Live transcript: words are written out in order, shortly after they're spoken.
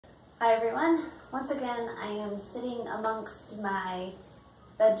Hi everyone. Once again, I am sitting amongst my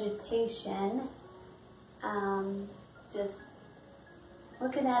vegetation, just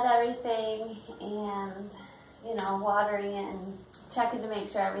looking at everything and, watering it and checking to make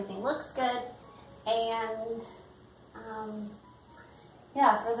sure everything looks good. And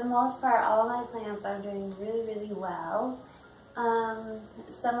yeah, for the most part, all my plants are doing really, really well.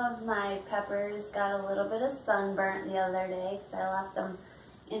 Some of my peppers got a little bit of sunburnt the other day because I left them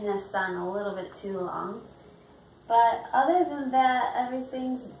in the sun a little bit too long. But other than that,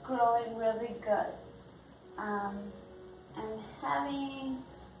 everything's growing really good. I'm having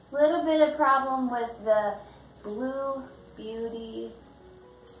a little bit of problem with the Blue Beauty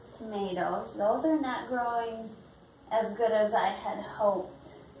tomatoes. Those are not growing as good as I had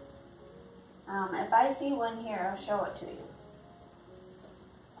hoped. If I see one here, I'll show it to you.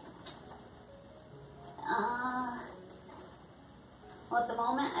 Well, at the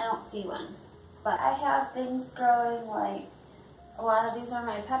moment, I don't see one. But I have things growing, like a lot of these are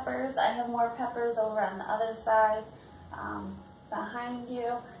my peppers. I have more peppers over on the other side behind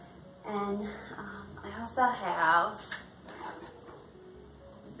you. And I also have,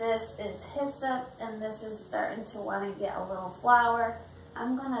 this is hyssop, and this is starting to want to get a little flower.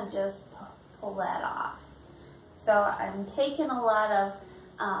 I'm going to just pull that off. So I'm taking a lot of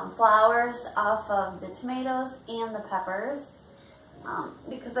flowers off of the tomatoes and the peppers.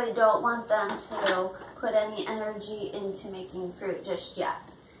 Because I don't want them to put any energy into making fruit just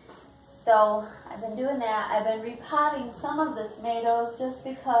yet. So I've been doing that. I've been repotting some of the tomatoes just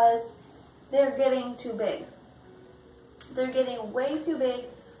because they're getting too big. They're getting way too big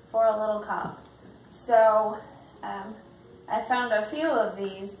for a little cup. So I found a few of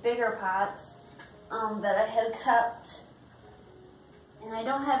these bigger pots that I had kept. And I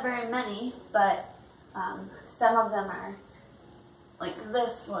don't have very many, but some of them are like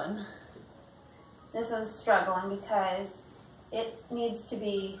this one. This one's struggling because it needs to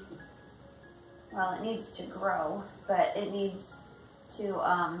be, well, it needs to grow, but it needs to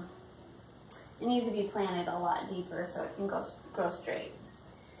be planted a lot deeper so it can grow straight.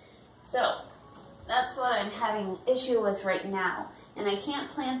 So that's what I'm having issue with right now. And I can't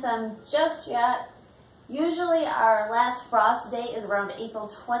plant them just yet. Usually our last frost date is around April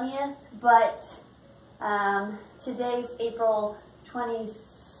 20th, but today's April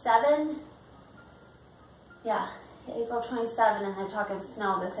 27. Yeah, April 27, and they're talking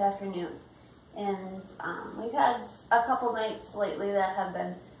snow this afternoon. And we've had a couple nights lately that have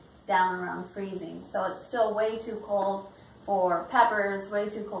been down around freezing. So it's still way too cold for peppers, way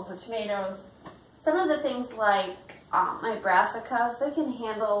too cold for tomatoes. Some of the things like my brassicas, they can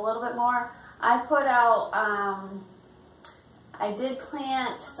handle a little bit more. I put out, I did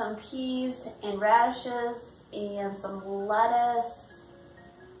plant some peas and radishes and some lettuce,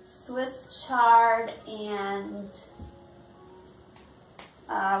 Swiss chard, and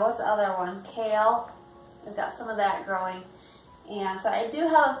what's the other one? Kale. I've got some of that growing. And so I do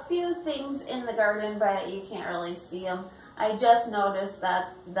have a few things in the garden, but you can't really see them. I just noticed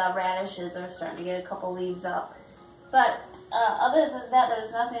that the radishes are starting to get a couple leaves up. But other than that,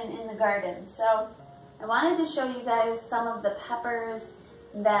 there's nothing in the garden. So I wanted to show you guys some of the peppers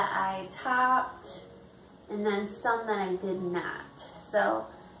that I topped, and then some that I did not. So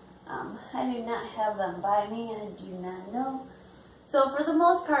I do not have them by me, I do not know. So for the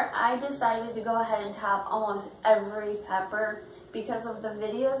most part, I decided to go ahead and top almost every pepper because of the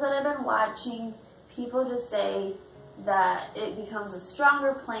videos that I've been watching. People just say that it becomes a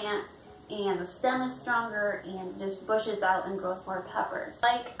stronger plant and the stem is stronger and just bushes out and grows more peppers.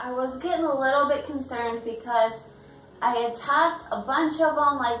 Like, I was getting a little bit concerned because I had topped a bunch of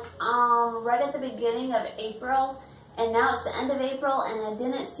them like right at the beginning of April, and now it's the end of April and I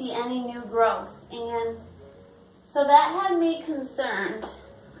didn't see any new growth, and so that had me concerned.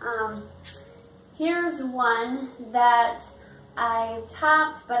 Here's one that I've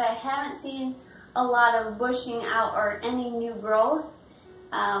topped, but I haven't seen a lot of bushing out or any new growth.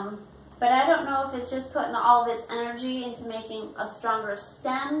 But I don't know if it's just putting all of its energy into making a stronger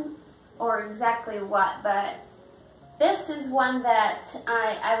stem or exactly what, but this is one that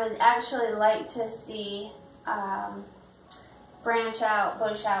I would actually like to see branch out,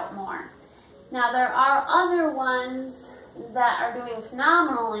 bush out more. Now there are other ones that are doing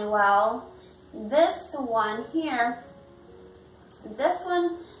phenomenally well. This one here, this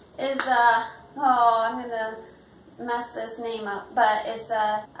one is I'm gonna mess this name up, but it's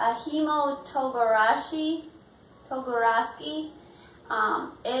a Himo Togarashi.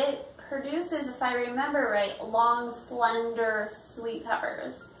 It produces, if I remember right, long, slender, sweet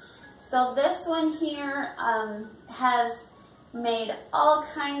peppers. So this one here has made all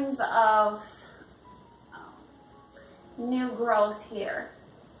kinds of new growth here.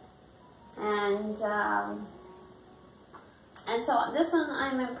 And so this one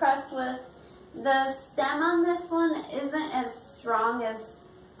I'm impressed with. The stem on this one isn't as strong as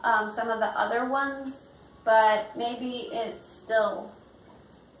some of the other ones, but maybe it's still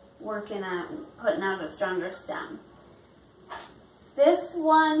working on putting out a stronger stem. This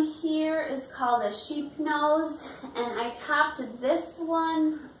one here is called a sheep nose, and I topped this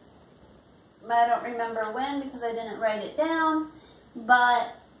one, but I don't remember when because I didn't write it down,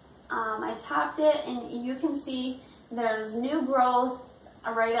 but I topped it, and you can see there's new growth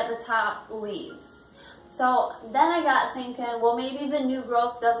right at the top leaves. So then I got thinking, well, maybe the new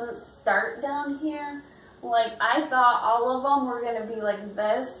growth doesn't start down here. Like, I thought all of them were going to be like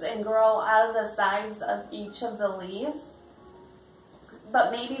this and grow out of the sides of each of the leaves.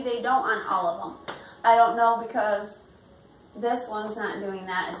 But maybe they don't on all of them. I don't know, because this one's not doing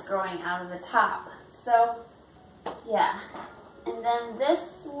that. It's growing out of the top. So, yeah. And then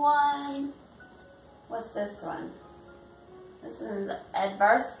this one, what's this one? This is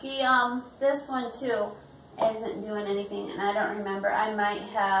Advarsky. This one too isn't doing anything, and I don't remember. I might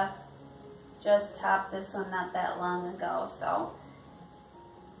have just topped this one not that long ago. So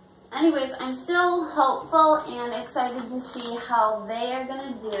anyways, I'm still hopeful and excited to see how they are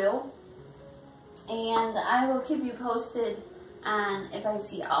going to do. And I will keep you posted on if I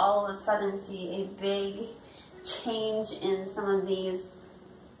see all of a sudden a big change in some of these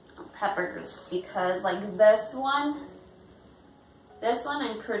peppers. Because like this one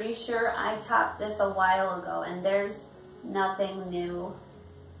I'm pretty sure I topped this a while ago, and there's nothing new.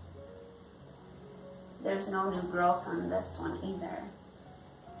 There's no new growth on this one either.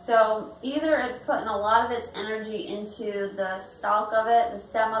 So either it's putting a lot of its energy into the stalk of it, the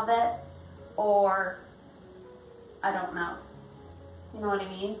stem of it, or I don't know. You know what I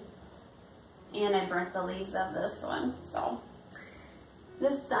mean? And I burnt the leaves of this one. So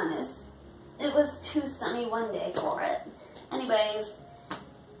this sun it was too sunny one day for it. Anyways,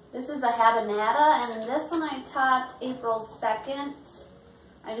 this is a habanada, and this one I topped April 2nd.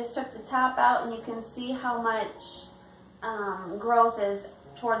 I just took the top out, and you can see how much growth is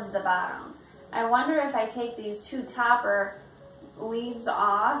towards the bottom. I wonder if I take these two topper leaves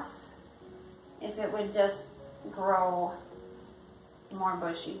off, if it would just grow more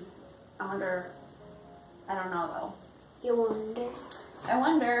bushy. I wonder. I don't know though. You wonder? I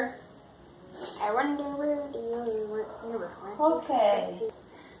wonder. I wonder where do you want. Okay.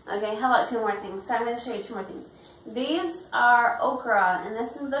 Okay, how about two more things? So I'm going to show you two more things. These are okra, and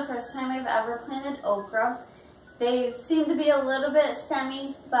this is the first time I've ever planted okra. They seem to be a little bit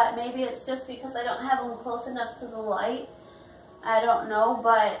stemmy, but maybe it's just because I don't have them close enough to the light. I don't know,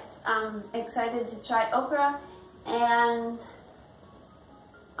 but I'm excited to try okra. And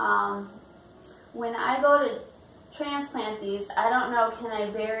when I go to transplant these, I don't know, can I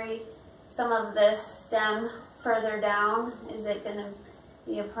bury some of this stem further down? Is it going to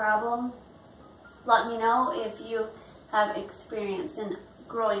be a problem? Let me know if you have experience in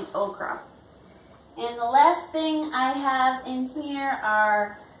growing okra. And the last thing I have in here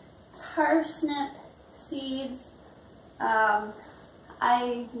are parsnip seeds.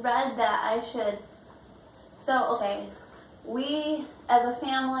 I read that I should, okay, we as a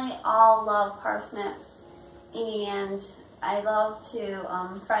family all love parsnips, and I love to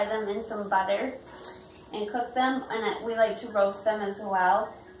fry them in some butter and cook them, and we like to roast them as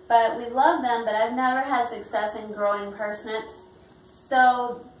well. But we love them, but I've never had success in growing parsnips.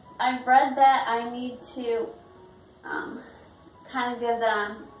 So I've read that I need to kind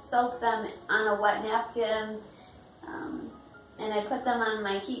of soak them on a wet napkin, and I put them on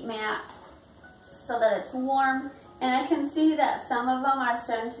my heat mat so that it's warm. And I can see that some of them are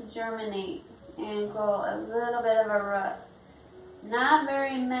starting to germinate and grow a little bit of a root. Not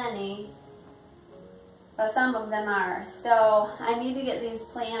very many, but some of them are. So I need to get these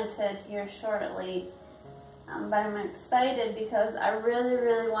planted here shortly. But I'm excited because I really,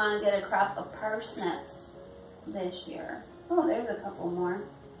 really want to get a crop of parsnips this year. Oh, there's a couple more.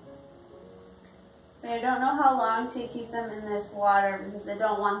 But I don't know how long to keep them in this water because I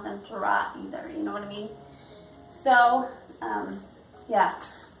don't want them to rot either. You know what I mean? So, yeah.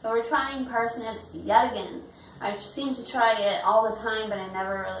 So we're trying parsnips yet again. I seem to try it all the time, but I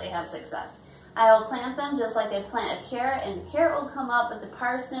never really have success. I will plant them just like I plant a carrot, and the carrot will come up, but the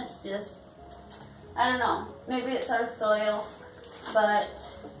parsnips just, I don't know. Maybe it's our soil, but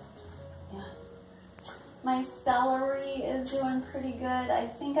yeah. My celery is doing pretty good. I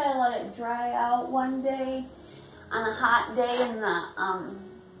think I let it dry out one day on a hot day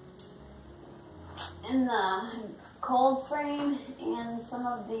in the cold frame and some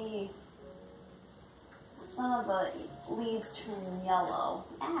of the leaves turn yellow.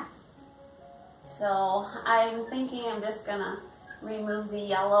 Ah. So I'm thinking I'm just gonna remove the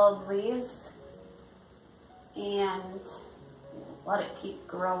yellowed leaves and let it keep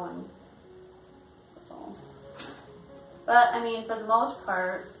growing. So, but I mean, for the most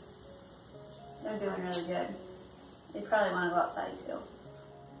part, they're doing really good. They probably want to go outside too.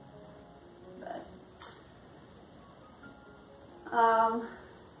 But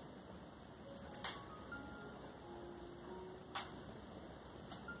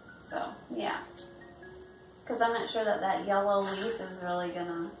so yeah, because I'm not sure that yellow leaf is really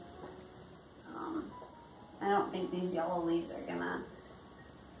gonna. I don't think these yellow leaves are gonna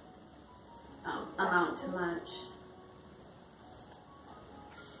amount to much.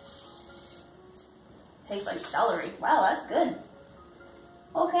 Tastes like celery. Wow, that's good.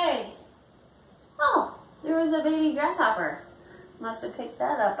 Okay. Oh, there was a baby grasshopper. Must have picked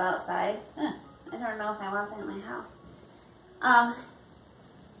that up outside. I don't know if I want that in my house.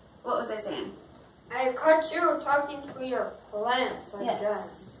 What was I saying? I caught you talking to your plants.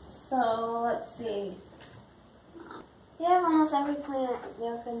 Yes. So let's see. You have almost every plant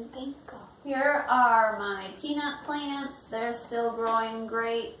you can think of. Here are my peanut plants. They're still growing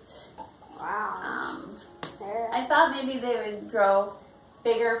great. Wow. I thought maybe they would grow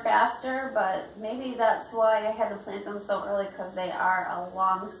bigger faster, but maybe that's why I had to plant them so early, because they are a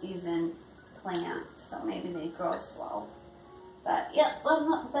long season plant, so maybe they grow slow. But yep,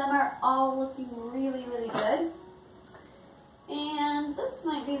 them are all looking really, really good. And this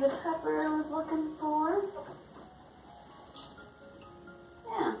might be the pepper I was looking for.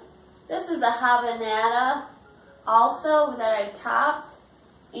 Yeah, this is a habanero also that I topped,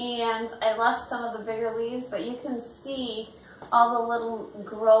 and I left some of the bigger leaves, but you can see all the little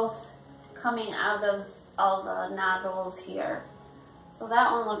growth coming out of all the nodules here. So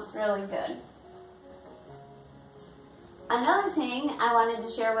that one looks really good. Another thing I wanted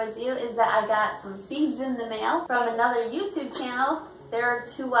to share with you is that I got some seeds in the mail from another YouTube channel. There are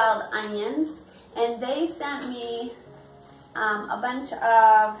 2 wild onions, and they sent me a bunch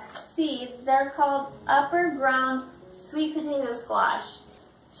of seeds. They're called upper ground sweet potato squash.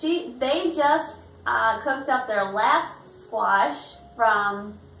 They just cooked up their last squash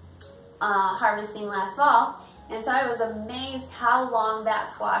from harvesting last fall, and so I was amazed how long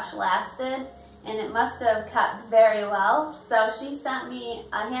that squash lasted, and it must have cut very well. So she sent me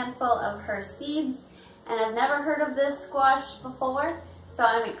a handful of her seeds, and I've never heard of this squash before, so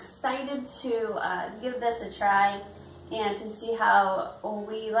I'm excited to give this a try and to see how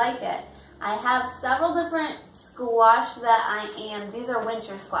we like it. I have several different squash that these are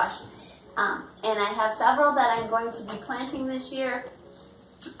winter squash, and I have several that I'm going to be planting this year.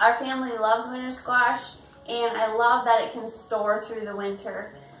 Our family loves winter squash, and I love that it can store through the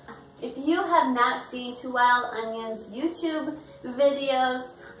winter. If you have not seen 2 Wild Onions YouTube videos,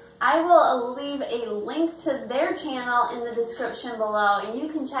 I will leave a link to their channel in the description below, and you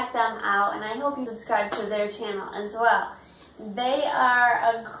can check them out, and I hope you subscribe to their channel as well. They are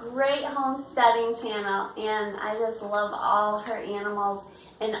a great homesteading channel, and I just love all her animals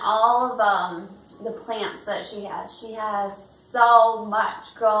and all of the plants that she has. She has so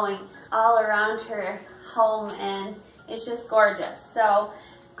much growing all around her home, and it's just gorgeous. So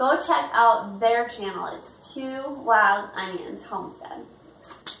go check out their channel. It's 2 Wild Onions Homestead.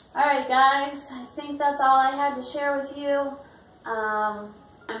 Alright guys, I think that's all I had to share with you.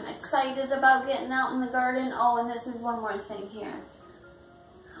 I'm excited about getting out in the garden. Oh, and this is one more thing here.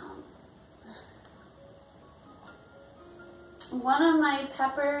 One of my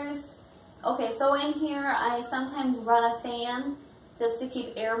peppers, okay, so in here I sometimes run a fan just to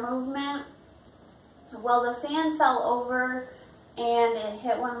keep air movement. Well, the fan fell over and it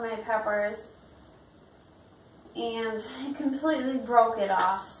hit one of my peppers, and it completely broke it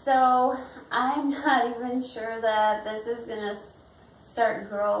off. So I'm not even sure that this is gonna start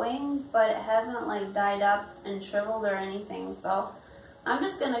growing, but it hasn't like died up and shriveled or anything. So I'm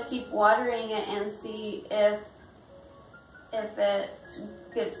just gonna keep watering it and see if it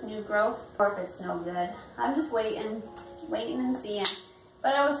gets new growth or if it's no good. I'm just waiting and seeing.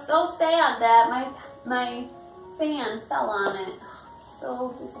 But I was so sad that my fan fell on it.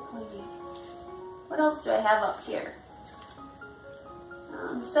 So disappointing. What else do I have up here?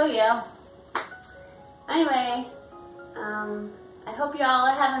 So yeah. Anyway, I hope you all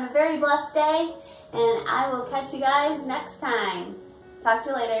are having a very blessed day, and I will catch you guys next time. Talk to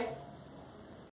you later.